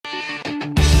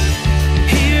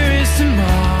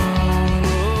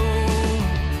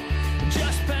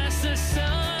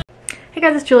Hey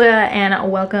guys, it's Julia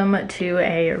and welcome to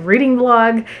a reading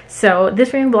vlog. So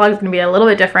this reading vlog is going to be a little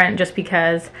bit different just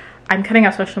because I'm cutting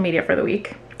out social media for the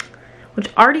week,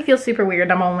 which already feels super weird.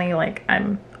 I'm only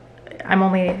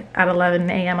at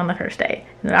 11 a.m. on the first day,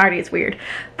 and already it's weird.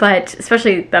 But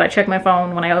especially that I check my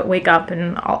phone when I wake up,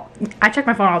 and I check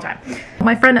my phone all the time.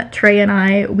 My friend Trey and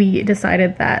I, we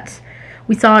decided that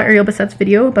we saw Ariel Bassette's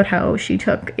video about how she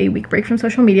took a week break from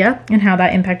social media and how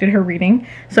that impacted her reading.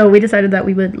 So we decided that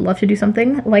we would love to do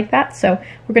something like that. So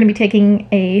we're going to be taking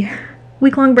a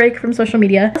week-long break from social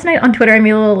media. Last night on Twitter, I made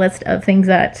a little list of things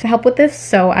that help with this.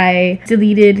 So I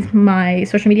deleted my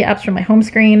social media apps from my home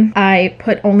screen. I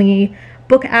put only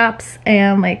book apps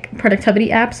and like productivity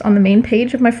apps on the main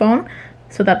page of my phone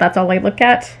so that that's all I look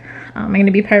at. I'm going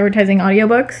to be prioritizing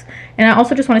audiobooks, and I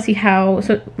also just want to see how,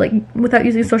 without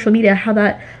using social media, how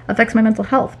that affects my mental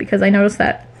health, because I noticed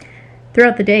that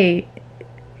throughout the day,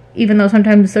 even though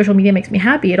sometimes social media makes me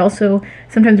happy, it also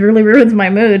sometimes really ruins my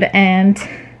mood, and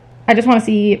I just want to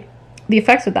see the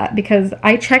effects of that, because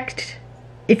I checked,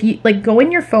 if you, go in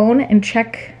your phone and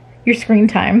check your screen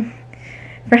time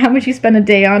for how much you spend a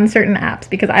day on certain apps,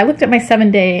 because I looked at my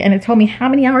 7-day, and it told me how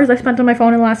many hours I spent on my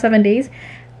phone in the last 7 days.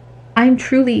 I'm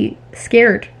truly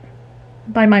scared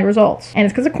by my results, and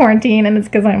it's because of quarantine, and it's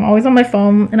because I'm always on my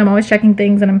phone and I'm always checking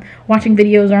things, and I'm watching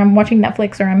videos, or I'm watching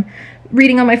Netflix, or I'm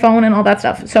reading on my phone and all that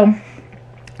stuff. So I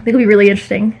think it'll be really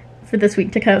interesting for this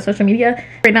week to cut out social media.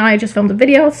 Right now I just filmed a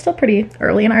video. It's still pretty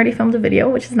early and I already filmed a video,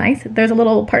 which is nice. There's a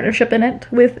little partnership in it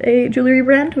with a jewelry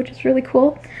brand, which is really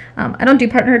cool. I don't do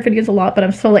partnered videos a lot, but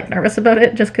I'm still nervous about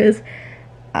it, just because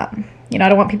you know, I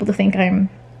don't want people to think I'm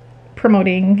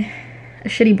promoting a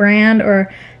shitty brand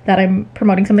or that I'm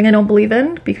promoting something I don't believe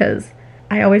in, because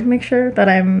I always make sure that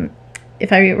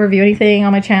if I review anything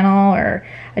on my channel or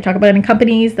I talk about it in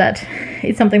companies, that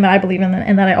it's something that I believe in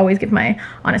and that I always give my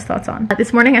honest thoughts on.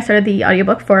 This morning I started the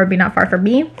audiobook for Be Not Far From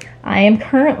Me. I am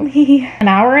currently an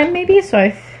hour in maybe,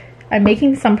 so I'm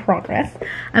making some progress.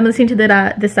 I'm listening to this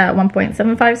at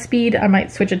 1.75 speed. I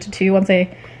might switch it to 2 once I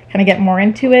kind of get more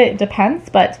into it. It depends,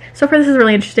 but so far this is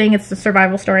really interesting. It's a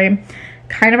survival story.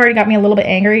 Kind of already got me a little bit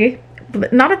angry,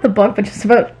 but not at the book, but just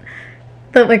about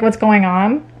the what's going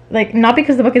on. Not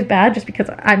because the book is bad, just because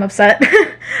I'm upset.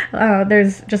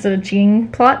 There's just a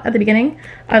cheating plot at the beginning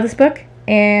of this book,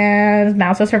 and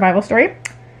now it's a survival story.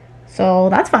 So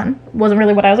that's fun. Wasn't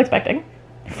really what I was expecting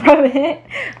from it,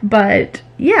 but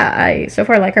yeah, I so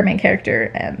far like our main character,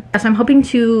 and so I'm hoping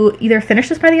to either finish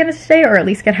this by the end of today or at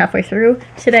least get halfway through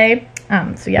today.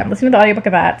 So yeah, I'm listening to the audiobook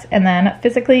of that, and then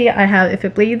physically I have If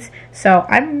It Bleeds, so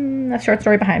I'm a short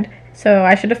story behind. So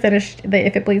I should have finished the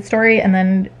If It Bleeds story and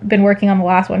then been working on the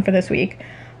last one for this week,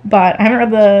 but I haven't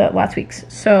read the last week's,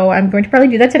 so I'm going to probably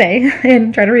do that today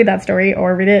and try to read that story,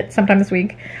 or read it sometime this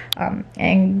week,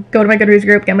 and go to my Goodreads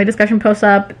group, get my discussion posts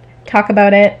up, talk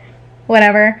about it,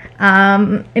 whatever,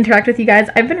 interact with you guys.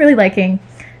 I've been really liking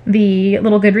the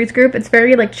little Goodreads group. It's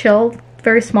very chill,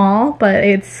 very small, but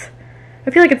I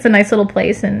feel like it's a nice little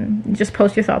place, and you just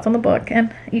post your thoughts on the book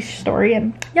and each story,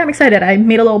 and yeah, I'm excited. I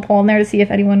made a little poll in there to see if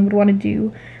anyone would want to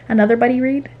do another buddy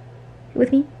read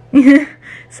with me.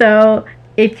 So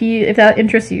if that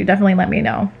interests you, definitely let me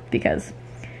know, because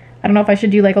I don't know if I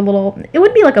should do a little, it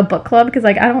would be a book club, because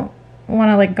I don't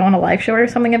want to go on a live show or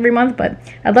something every month, but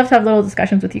I'd love to have little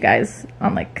discussions with you guys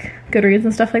on Goodreads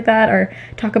and stuff like that, or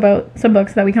talk about some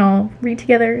books that we can all read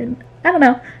together, and I don't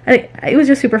know, it was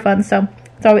just super fun. So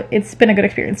it's been a good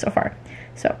experience so far.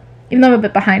 So even though I'm a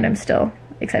bit behind, I'm still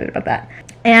excited about that.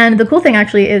 And the cool thing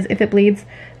actually is If It Bleeds,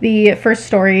 the first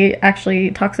story actually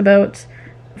talks about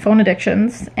phone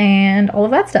addictions and all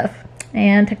of that stuff.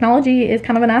 And technology is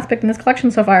kind of an aspect in this collection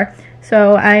so far.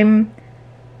 So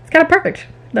it's kind of perfect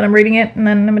that I'm reading it, and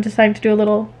then I'm going to decide to do a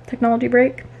little technology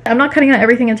break. I'm not cutting out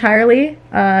everything entirely.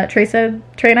 Trey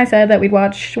and I said that we'd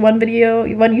watch one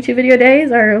YouTube video a day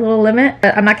is our little limit.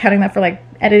 I'm not counting that for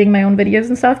editing my own videos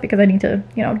and stuff, because I need to,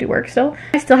 do work still.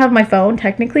 I still have my phone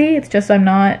technically, it's just I'm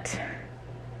not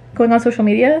going on social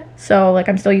media. So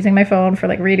I'm still using my phone for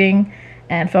reading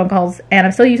and phone calls, and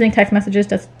I'm still using text messages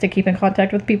just to keep in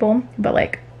contact with people.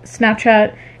 But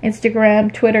Snapchat,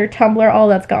 Instagram, Twitter, Tumblr, all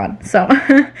that's gone. So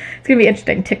it's gonna be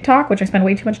interesting. TikTok, which I spend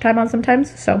way too much time on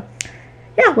sometimes. So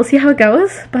yeah, we'll see how it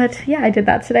goes. But yeah, I did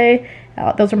that today.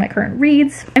 Those are my current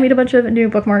reads. I made a bunch of new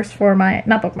bookmarks for my,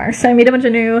 not bookmarks, I made a bunch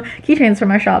of new keychains for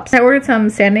my shops. I ordered some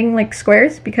sanding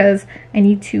squares, because I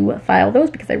need to file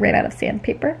those, because I ran out of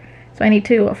sandpaper. So I need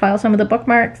to file some of the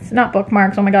bookmarks, not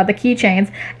bookmarks, oh my god, the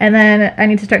keychains. And then I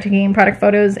need to start taking product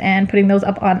photos and putting those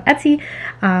up on Etsy.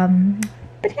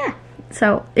 But yeah,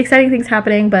 so exciting things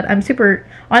happening, but I'm super,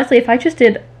 honestly, if I just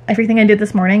did everything I did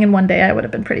this morning in one day, I would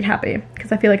have been pretty happy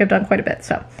because I feel like I've done quite a bit,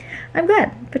 so I'm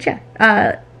glad. But yeah,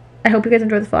 I hope you guys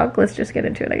enjoyed this vlog. Let's just get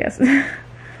into it, I guess.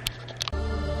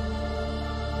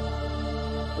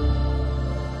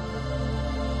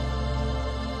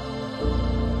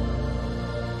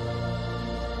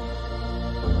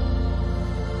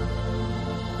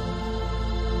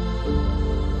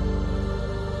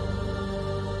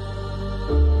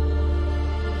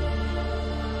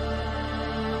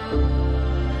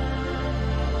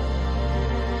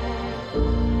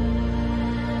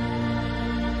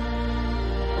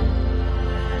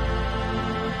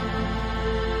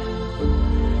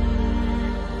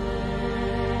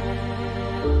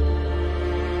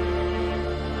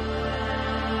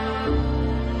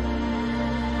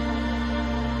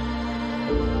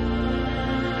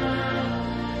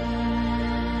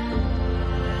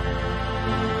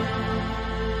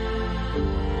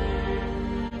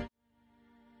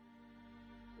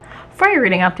 For your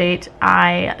reading update,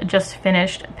 I just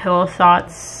finished Pillow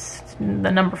Thoughts,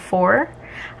 the number 4,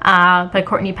 by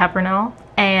Courtney Peppernell,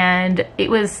 and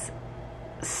it was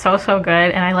so good,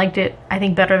 and I liked it, I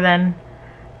think, better than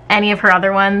any of her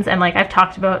other ones. And like, I've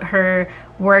talked about her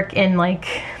work in like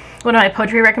one of my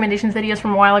poetry recommendations videos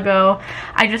from a while ago.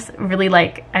 I really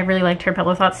liked her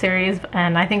Pillow Thoughts series,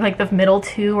 and I think like the middle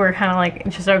 2 were kind of like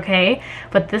just okay,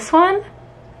 but this one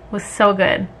was so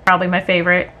good, probably my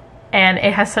favorite. And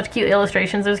it has such cute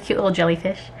illustrations. There's a cute little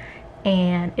jellyfish,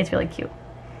 and it's really cute.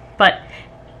 But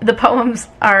the poems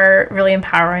are really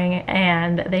empowering,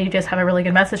 and they just have a really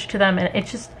good message to them, and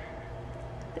it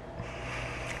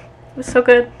was so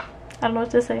good. I don't know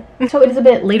what to say. So it is a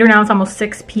bit later now. It's almost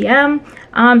 6 p.m.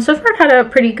 So far I've had a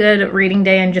pretty good reading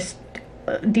day and just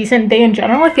a decent day in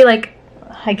general. I feel like...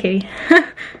 Hi, kitty.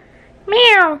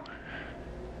 Meow.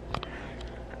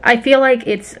 I feel like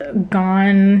it's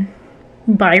gone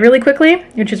by really quickly,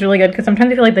 which is really good, because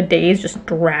sometimes I feel like the days just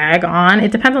drag on.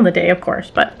 It depends on the day, of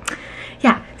course, but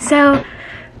yeah. So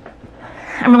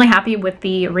I'm really happy with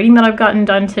the reading that I've gotten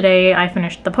done today. I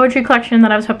finished the poetry collection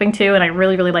that I was hoping to, and I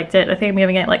really liked it. I think I'm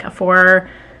giving it like a 4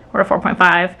 or a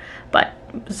 4.5, but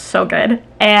it was so good.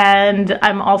 And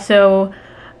I'm also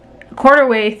a quarter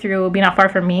way through Be Not Far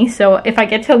From Me, so if I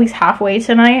get to at least halfway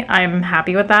tonight, I'm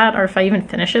happy with that, or if I even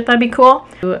finish it, that'd be cool.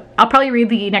 I'll probably read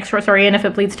the next short story, and if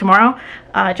it bleeds tomorrow,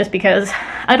 just because,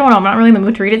 I don't know, I'm not really in the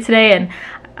mood to read it today,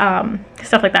 and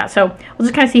stuff like that. So we'll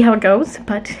just kind of see how it goes.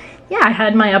 But yeah, I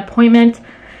had my appointment,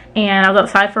 and I was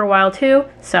outside for a while too,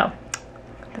 so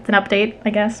that's an update,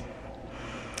 I guess.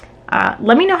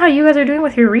 Let me know how you guys are doing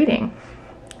with your reading.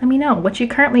 Let me know what you're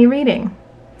currently reading.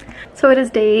 So it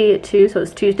is day 2, so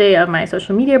it's Tuesday of my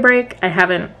social media break. I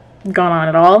haven't gone on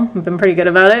at all. I've been pretty good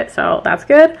about it, so that's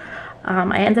good.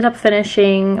 I ended up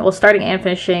starting and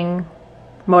finishing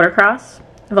Motocross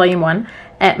Volume 1,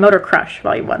 at Motor Crush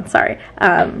Volume 1, sorry.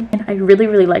 And I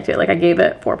really liked it. Like, I gave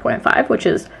it 4.5, which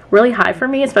is really high for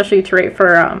me, especially to rate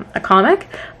for a comic,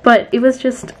 but it was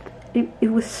just,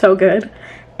 it was so good.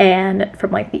 And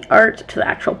from like the art to the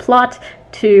actual plot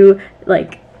to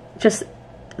like just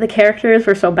the characters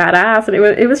were so badass, and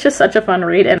it was just such a fun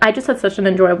read, and I just had such an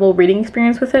enjoyable reading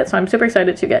experience with it, so I'm super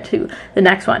excited to get to the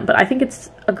next one. But I think it's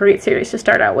a great series to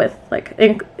start out with. Like,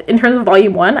 in terms of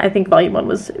Volume 1, I think Volume 1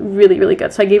 was really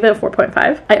good, so I gave it a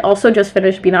 4.5. I also just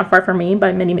finished Be Not Far From Me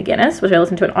by Minnie McGinnis, which I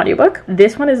listened to an audiobook.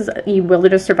 This one is a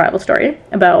wilderness survival story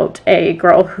about a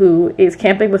girl who is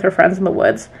camping with her friends in the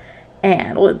woods,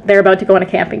 and they're about to go on a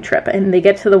camping trip, and they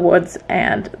get to the woods,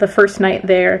 and the first night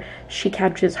there, she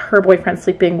catches her boyfriend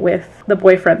sleeping with the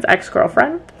boyfriend's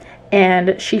ex-girlfriend,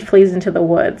 and she flees into the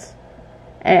woods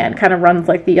and kind of runs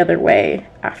like the other way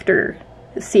after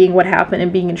seeing what happened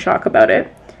and being in shock about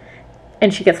it.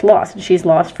 And she gets lost, and she's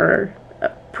lost for a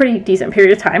pretty decent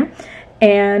period of time,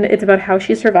 and it's about how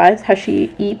she survives, how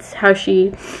she eats, how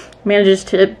she manages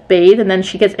to bathe, and then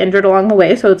she gets injured along the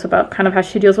way, so it's about kind of how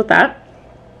she deals with that.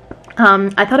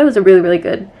 I thought it was a really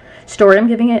good story. I'm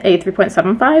giving it a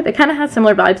 3.75. It kind of has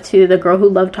similar vibes to The Girl Who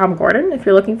Loved Tom Gordon, if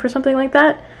you're looking for something like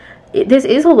that. This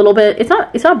is a little bit, it's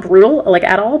not brutal, like,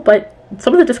 at all, but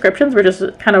some of the descriptions were just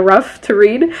kind of rough to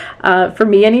read. For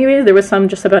me, anyways. There was some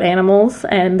just about animals,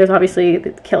 and there's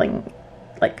obviously killing,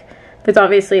 like,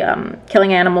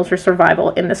 killing animals for survival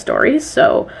in the story,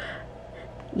 so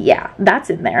yeah, that's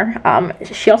in there.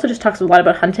 She also just talks a lot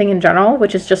about hunting in general,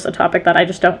 which is just a topic that I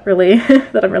just don't really,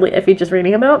 that I'm really iffy just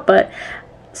reading about, but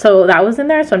So that was in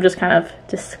there, so I'm just kind of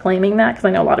disclaiming that because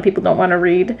I know a lot of people don't want to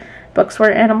read books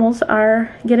where animals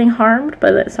are getting harmed,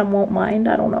 but some won't mind,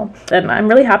 I don't know. And I'm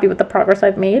really happy with the progress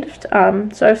I've made.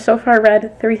 So I've so far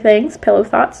read 3 things: Pillow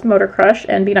Thoughts, Motor Crush,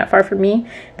 and Be Not Far From Me.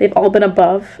 They've all been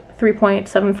above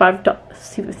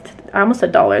 3.75, I almost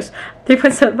said dollars,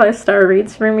 3.75 star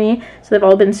reads for me, so they've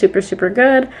all been super, super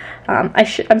good.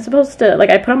 I'm supposed to, like,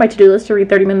 I put on my to-do list to read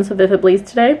 30 minutes of If It Bleeds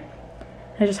today.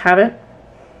 I just haven't.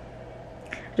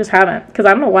 Because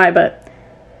I don't know why, but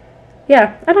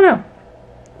yeah, I don't know.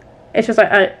 It's just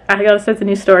like I gotta start the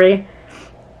new story,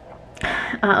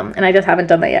 and I just haven't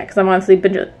done that yet because I'm honestly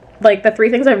been like, the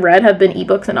 3 things I've read have been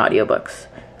ebooks and audiobooks,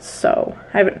 so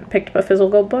I haven't picked up a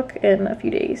physical book in a few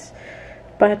days.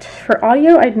 But for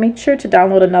audio, I'd make sure to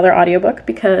download another audiobook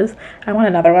because I want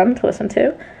another one to listen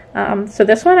to. So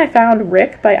this one I found,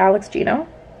 Rick by Alex Gino.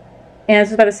 And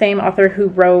this is by the same author who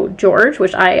wrote George,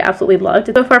 which I absolutely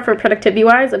loved. So far, for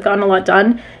productivity-wise, I've gotten a lot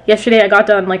done. Yesterday, I got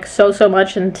done, like, so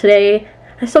much, and today,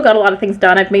 I still got a lot of things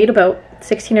done. I've made about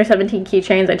 16 or 17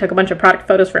 keychains. I took a bunch of product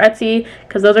photos for Etsy,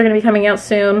 because those are going to be coming out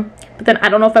soon. But then I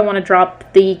don't know if I want to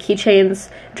drop the keychains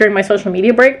during my social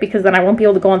media break, because then I won't be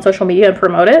able to go on social media and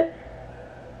promote it.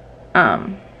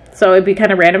 So it'd be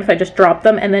kind of random if I just dropped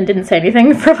them and then didn't say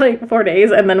anything for, like, 4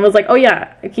 days, and then was like, oh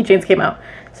yeah, keychains came out.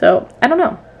 So, I don't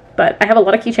know. But I have a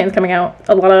lot of keychains coming out,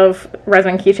 a lot of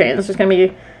resin keychains. There's going to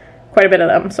be quite a bit of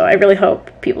them, so I really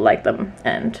hope people like them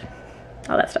and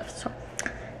all that stuff. So,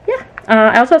 yeah.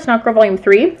 I also have Snot Girl Volume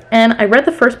 3, and I read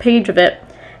the first page of it,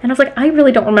 and I was like, I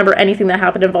really don't remember anything that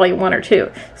happened in Volume 1 or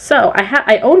 2. So,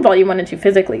 I own Volume 1 and 2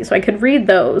 physically, so I could read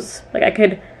those. Like, I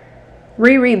could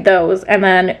reread those and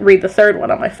then read the 3rd one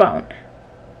on my phone.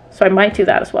 So I might do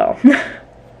that as well.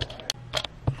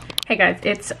 Hey guys,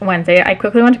 it's Wednesday. I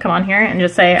quickly want to come on here and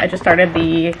just say I just started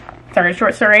the 3rd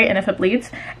short story in If It Bleeds,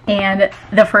 and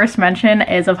the first mention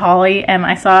is of Holly, and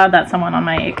I saw that someone on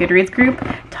my Goodreads group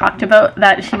talked about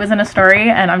that she was in a story,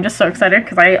 and I'm just so excited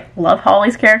because I love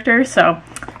Holly's character, so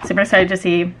super excited to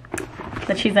see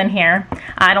that she's in here.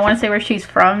 I don't want to say where she's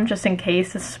from just in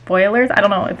case it's spoilers. I don't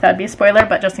know if that'd be a spoiler,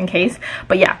 but just in case.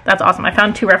 But yeah, that's awesome. I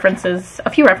found a few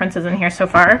references in here so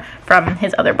far from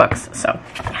his other books, so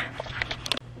yeah.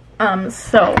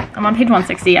 So I'm on page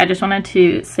 160. I just wanted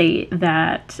to say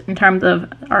that in terms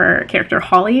of our character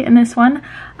Holly in this one,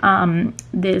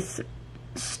 this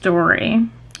story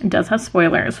does have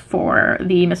spoilers for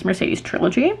the Miss Mercedes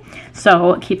trilogy.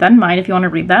 So keep that in mind if you want to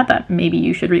read that maybe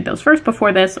you should read those first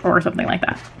before this or something like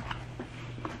that.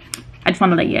 I just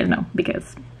want to let you guys know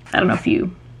because I don't know if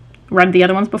you read the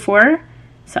other ones before.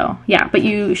 So yeah, but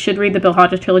you should read the Bill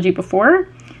Hodges trilogy before.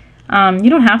 You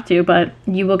don't have to, but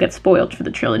you will get spoiled for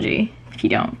the trilogy if you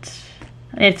don't.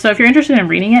 So if you're interested in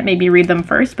reading it, maybe read them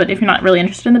first, but if you're not really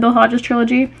interested in the Bill Hodges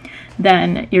trilogy,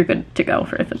 then you're good to go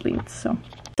for If It Bleeds. So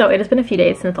it has been a few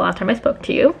days since the last time I spoke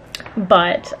to you,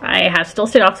 but I have still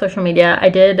stayed off social media.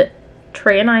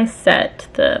 Trey and I set,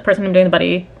 the person I'm doing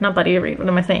the not buddy read, what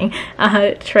am I saying?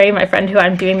 Trey, my friend who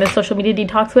I'm doing this social media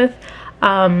detox with,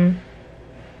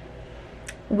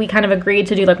 we kind of agreed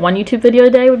to do like 1 YouTube video a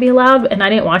day would be allowed, and I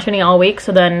didn't watch any all week,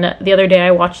 so then the other day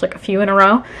I watched like a few in a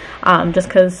row, just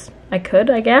because I could,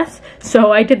 I guess.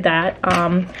 So I did that.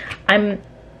 I'm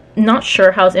not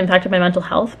sure how it's impacted my mental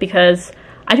health because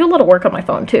I do a lot of work on my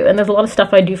phone too, and there's a lot of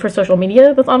stuff I do for social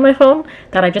media that's on my phone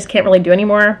that I just can't really do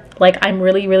anymore. Like, I'm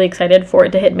really, really excited for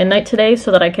it to hit midnight today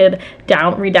so that I could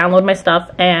re-download my stuff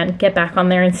and get back on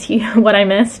there and see what I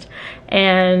missed,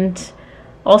 and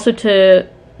also to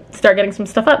start getting some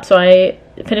stuff up. So I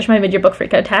finished my mid-year book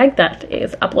freakout tag that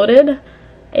is uploaded.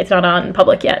 It's not on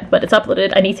public yet, but it's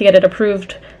uploaded. I need to get it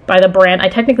approved by the brand. I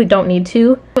technically don't need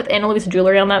to with Anna Louise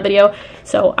Jewelry on that video,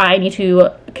 so I need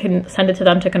to send it to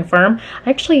them to confirm.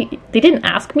 They didn't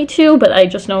ask me to, but I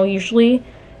just know usually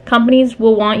companies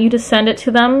will want you to send it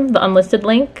to them, the unlisted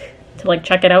link, to like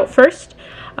check it out first.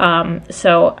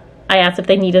 So I asked if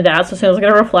they needed that, so as soon as I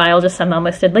get a reply, I'll just send the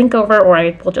unlisted link over, or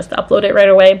I will just upload it right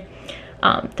away.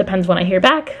 Depends when I hear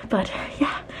back, but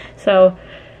yeah, so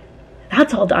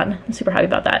that's all done. I'm super happy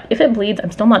about that. If It Bleeds, I'm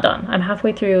still not done. I'm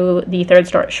halfway through the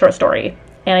 3rd short story,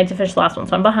 and I need to finish the last one,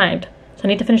 so I'm behind. So I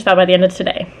need to finish that by the end of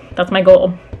today. That's my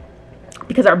goal,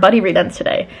 because our buddy read ends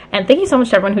today. And thank you so much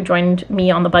to everyone who joined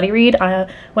me on the buddy read.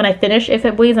 When I finish If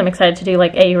It Bleeds, I'm excited to do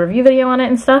like a review video on it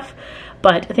and stuff.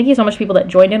 But thank you so much to people that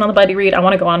joined in on the buddy read. I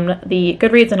want to go on the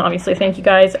Goodreads and obviously thank you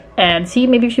guys and see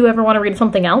maybe if you ever want to read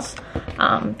something else.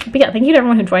 But yeah, thank you to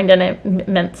everyone who joined in. It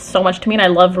meant so much to me, and I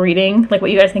love reading like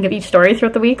what you guys think of each story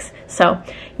throughout the weeks. So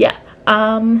yeah,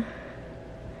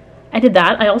 I did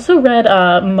that. I also read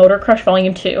Motor Crush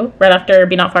Volume 2 right after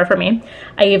Be Not Far From Me.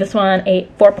 I gave this one a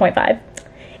 4.5.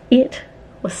 It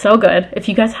was so good. If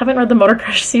you guys haven't read the Motor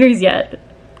Crush series yet,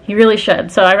 you really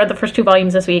should. So I read the first 2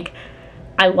 volumes this week.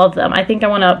 I love them. I think I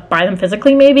want to buy them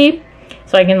physically maybe,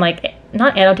 so I can like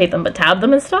not annotate them but tab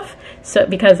them and stuff, so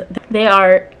because they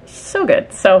are so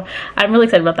good. So I'm really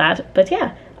excited about that. But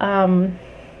yeah,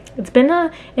 it's been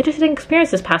an interesting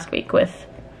experience this past week with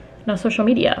social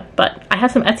media. But I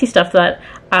have some Etsy stuff that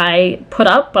I put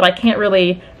up, but I can't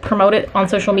really promote it on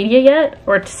social media yet,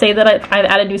 or to say that I've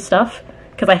added new stuff,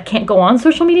 because I can't go on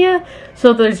social media.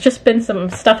 So there's just been some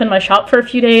stuff in my shop for a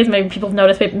few days. Maybe people have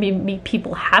noticed, maybe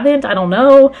people haven't, I don't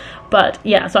know. But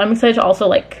yeah, so I'm excited to also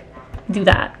like do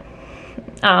that,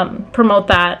 promote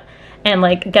that, and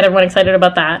like get everyone excited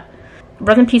about that.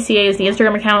 Resin PCA is the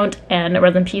Instagram account, and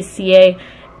Resin PCA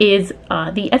is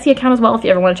the Etsy account as well, if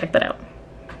you ever want to check that out.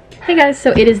 Hey guys,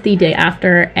 so it is the day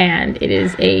after, and it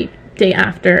is a day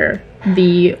after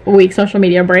the week social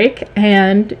media break,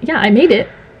 and yeah, I made it.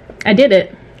 I did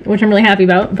it, which I'm really happy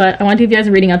about, but I want to give you guys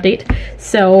a reading update.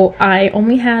 So I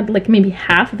only had like maybe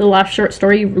half of the last short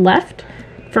story left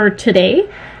for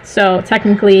today. So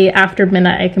technically after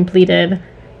midnight I completed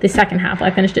the second half. I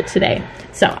finished it today.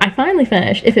 So I finally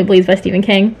finished If It Bleeds by Stephen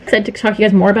King. I'm excited to talk to you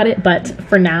guys more about it, but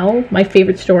for now my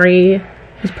favorite story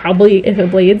is probably If It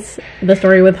Bleeds, the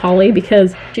story with Holly,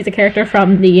 because she's a character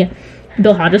from the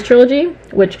Bill Hodges trilogy,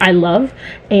 which I love.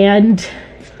 And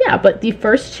yeah, but the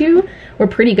first 2 were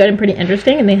pretty good and pretty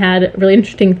interesting, and they had really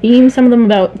interesting themes, some of them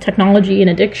about technology and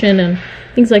addiction and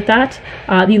things like that.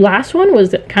 The last one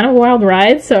was kind of a wild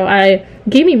ride, so I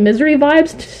gave me Misery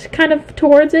vibes kind of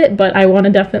towards it, but I want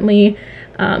to definitely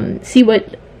see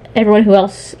what I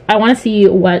want to see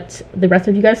what the rest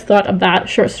of you guys thought of that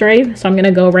short story. So I'm going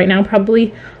to go right now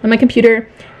probably on my computer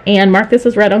and mark this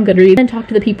as read on Goodreads and talk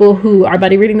to the people who are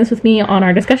buddy reading this with me on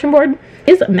our discussion board.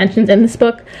 Is mentions in this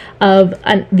book of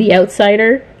The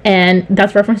Outsider, and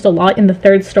that's referenced a lot in the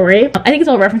 3rd story. I think it's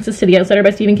all references to The Outsider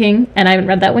by Stephen King, and I haven't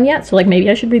read that one yet, so like maybe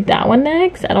I should read that one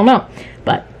next. I don't know.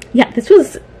 But yeah, this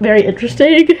was very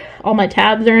interesting. All my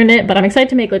tabs are in it, but I'm excited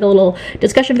to make like a little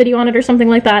discussion video on it or something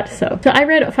like that. So I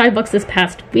read 5 books this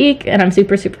past week, and I'm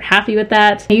super happy with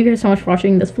that. Thank you guys so much for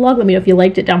watching this vlog. Let me know if you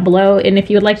liked it down below, and if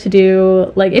you would like to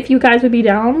do, like, if you guys would be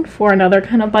down for another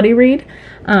kind of buddy read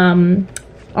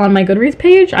on my Goodreads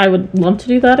page, I would love to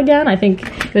do that again. I think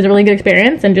it was a really good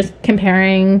experience, and just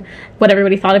comparing what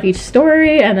everybody thought of each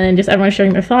story, and then just everyone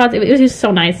sharing their thoughts. It was just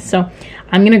so nice. So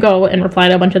I'm gonna go and reply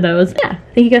to a bunch of those. Yeah,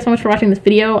 thank you guys so much for watching this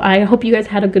video. I hope you guys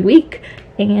had a good week,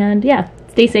 and yeah,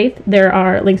 stay safe. There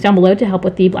are links down below to help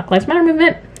with the Black Lives Matter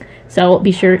movement, so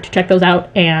be sure to check those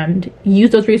out and use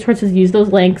those resources, use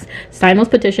those links, sign those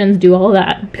petitions, do all of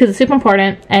that, because it's super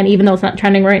important. And even though it's not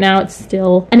trending right now, it's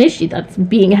still an issue that's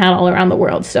being had all around the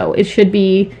world, so it should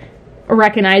be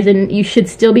recognized, and you should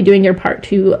still be doing your part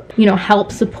to, you know,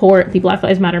 help support the Black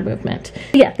Lives Matter movement.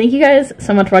 Yeah, thank you guys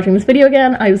so much for watching this video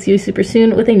again. I will see you super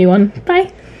soon with a new one.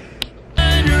 Bye.